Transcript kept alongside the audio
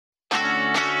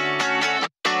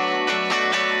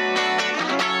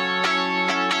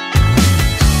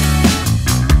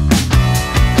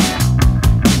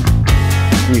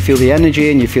feel the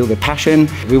energy and you feel the passion.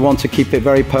 We want to keep it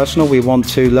very personal. We want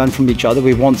to learn from each other.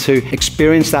 We want to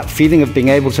experience that feeling of being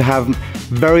able to have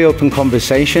very open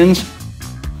conversations.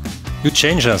 You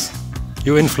change us.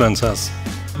 You influence us.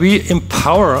 We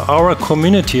empower our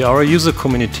community, our user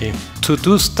community, to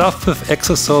do stuff with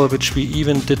Exasol which we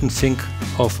even didn't think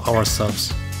of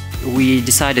ourselves. We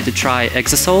decided to try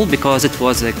Exasol because it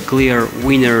was a clear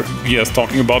winner. Yes,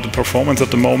 talking about the performance at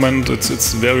the moment,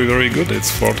 it's very, very good. It's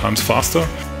 4 times faster.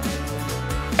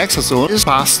 Exasol is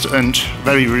fast and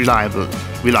very reliable.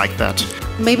 We like that.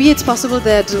 Maybe it's possible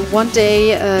that one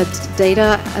day a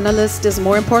data analyst is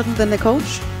more important than the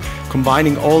coach?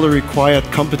 Combining all the required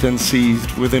competencies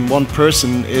within one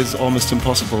person is almost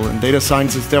impossible, and data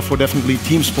science is therefore definitely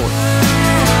team sport.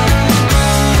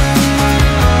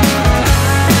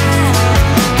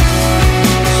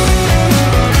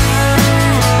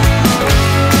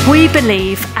 We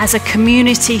believe as a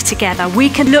community together, we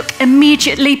can look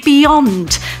immediately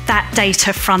beyond that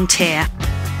data frontier.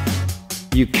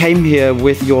 You came here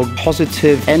with your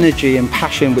positive energy and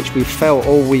passion, which we felt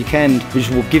all weekend, which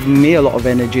will give me a lot of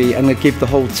energy and will give the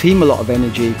whole team a lot of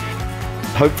energy.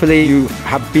 Hopefully you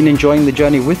have been enjoying the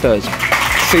journey with us.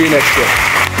 See you next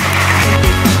year.